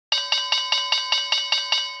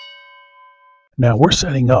Now we're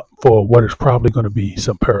setting up for what is probably going to be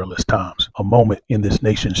some perilous times, a moment in this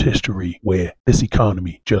nation's history where this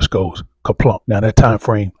economy just goes kaplunk. Now that time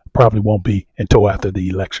frame probably won't be until after the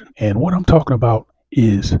election. And what I'm talking about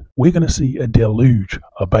is we're going to see a deluge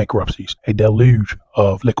of bankruptcies, a deluge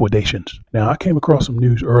of liquidations. Now I came across some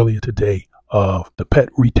news earlier today of the pet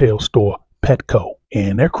retail store Petco,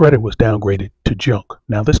 and their credit was downgraded to junk.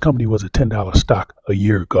 Now this company was a $10 stock a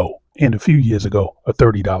year ago, and a few years ago a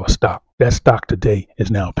 $30 stock. That stock today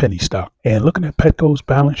is now a penny stock. And looking at Petco's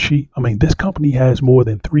balance sheet, I mean, this company has more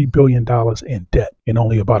than $3 billion in debt and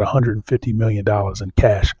only about $150 million in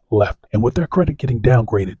cash left. And with their credit getting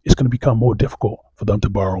downgraded, it's going to become more difficult for them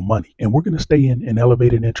to borrow money. And we're going to stay in an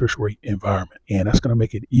elevated interest rate environment. And that's going to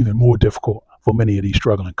make it even more difficult for many of these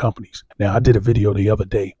struggling companies. Now, I did a video the other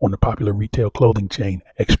day on the popular retail clothing chain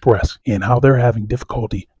Express and how they're having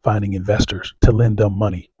difficulty finding investors to lend them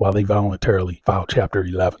money while they voluntarily file Chapter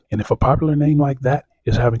 11. And if a popular name like that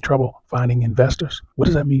is having trouble finding investors, what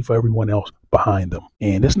does that mean for everyone else behind them?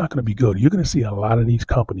 And it's not going to be good. You're going to see a lot of these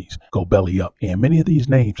companies go belly up. And many of these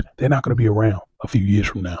names, they're not going to be around a few years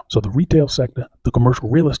from now. So the retail sector, the commercial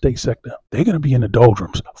real estate sector, they're going to be in the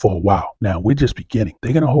doldrums for a while. Now, we're just beginning.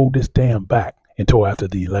 They're going to hold this dam back until after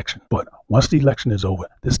the election. But once the election is over,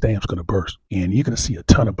 this dam's going to burst and you're going to see a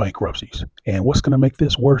ton of bankruptcies. And what's going to make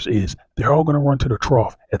this worse is they're all going to run to the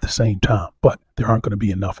trough at the same time, but there aren't going to be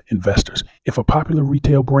enough investors. If a popular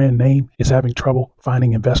retail brand name is having trouble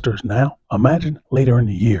finding investors now, imagine later in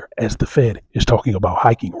the year as the Fed is talking about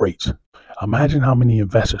hiking rates. Imagine how many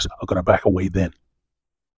investors are going to back away then.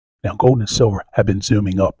 Now, gold and silver have been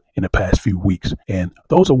zooming up in the past few weeks, and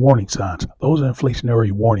those are warning signs. Those are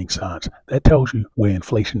inflationary warning signs. That tells you where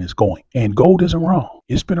inflation is going. And gold isn't wrong.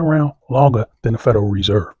 It's been around longer than the Federal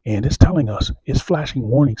Reserve, and it's telling us, it's flashing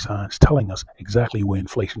warning signs telling us exactly where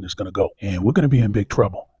inflation is going to go, and we're going to be in big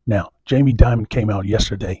trouble. Now, Jamie Dimon came out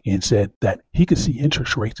yesterday and said that he could see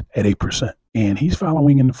interest rates at 8%. And he's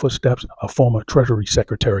following in the footsteps of former Treasury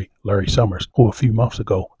Secretary Larry Summers, who a few months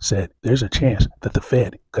ago said there's a chance that the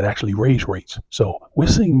Fed could actually raise rates. So we're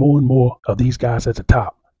seeing more and more of these guys at the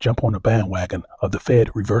top jump on the bandwagon of the Fed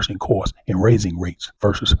reversing course and raising rates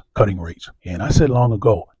versus cutting rates. And I said long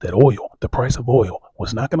ago that oil, the price of oil,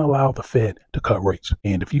 was not going to allow the Fed to cut rates.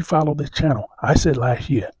 And if you follow this channel, I said last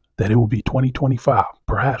year that it would be 2025,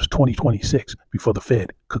 perhaps 2026, before the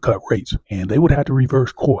Fed could cut rates. And they would have to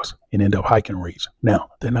reverse course and end up hiking rates. Now,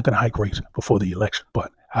 they're not going to hike rates before the election.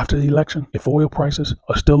 But after the election, if oil prices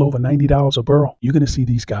are still over $90 a barrel, you're going to see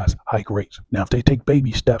these guys hike rates. Now, if they take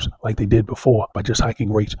baby steps like they did before by just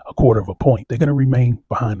hiking rates a quarter of a point, they're going to remain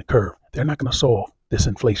behind the curve. They're not going to solve this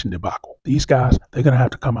inflation debacle. These guys, they're going to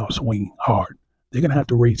have to come out swinging hard. They're going to have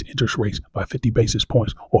to raise interest rates by 50 basis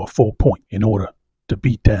points or a full point in order to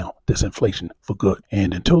beat down this inflation for good.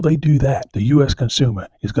 And until they do that, the U.S. consumer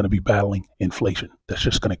is going to be battling inflation that's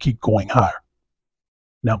just going to keep going higher.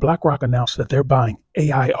 Now, BlackRock announced that they're buying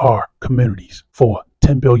AIR communities for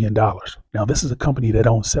 $10 billion. Now, this is a company that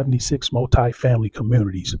owns 76 multifamily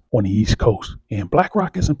communities on the East Coast. And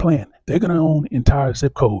BlackRock isn't playing. They're going to own entire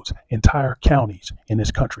zip codes, entire counties in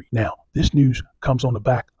this country. Now, this news comes on the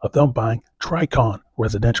back of them buying Tricon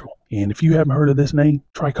Residential. And if you haven't heard of this name,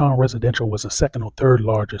 Tricon Residential was the second or third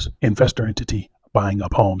largest investor entity buying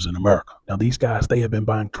up homes in America. Now, these guys, they have been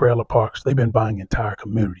buying trailer parks. They've been buying entire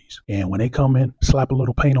communities. And when they come in, slap a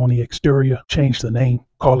little paint on the exterior, change the name,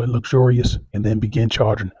 call it luxurious, and then begin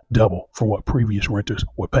charging double from what previous renters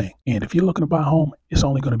were paying. And if you're looking to buy a home, it's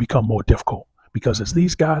only going to become more difficult. Because as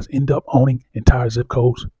these guys end up owning entire zip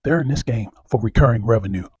codes, they're in this game for recurring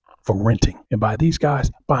revenue, for renting. And by these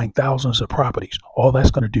guys buying thousands of properties, all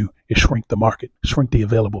that's going to do is shrink the market, shrink the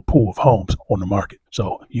available pool of homes on the market.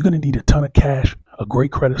 So you're going to need a ton of cash, a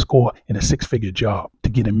great credit score, and a six-figure job to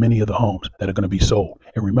get in many of the homes that are going to be sold.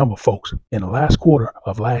 And remember, folks, in the last quarter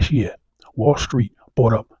of last year, Wall Street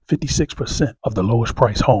bought up 56% of the lowest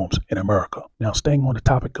priced homes in America. Now, staying on the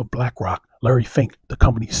topic of BlackRock, Larry Fink, the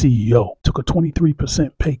company's CEO, took a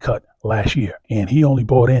 23% pay cut last year, and he only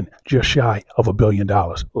bought in just shy of $1 billion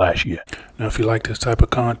last year. Now, if you like this type of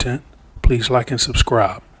content, please like and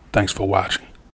subscribe. Thanks for watching.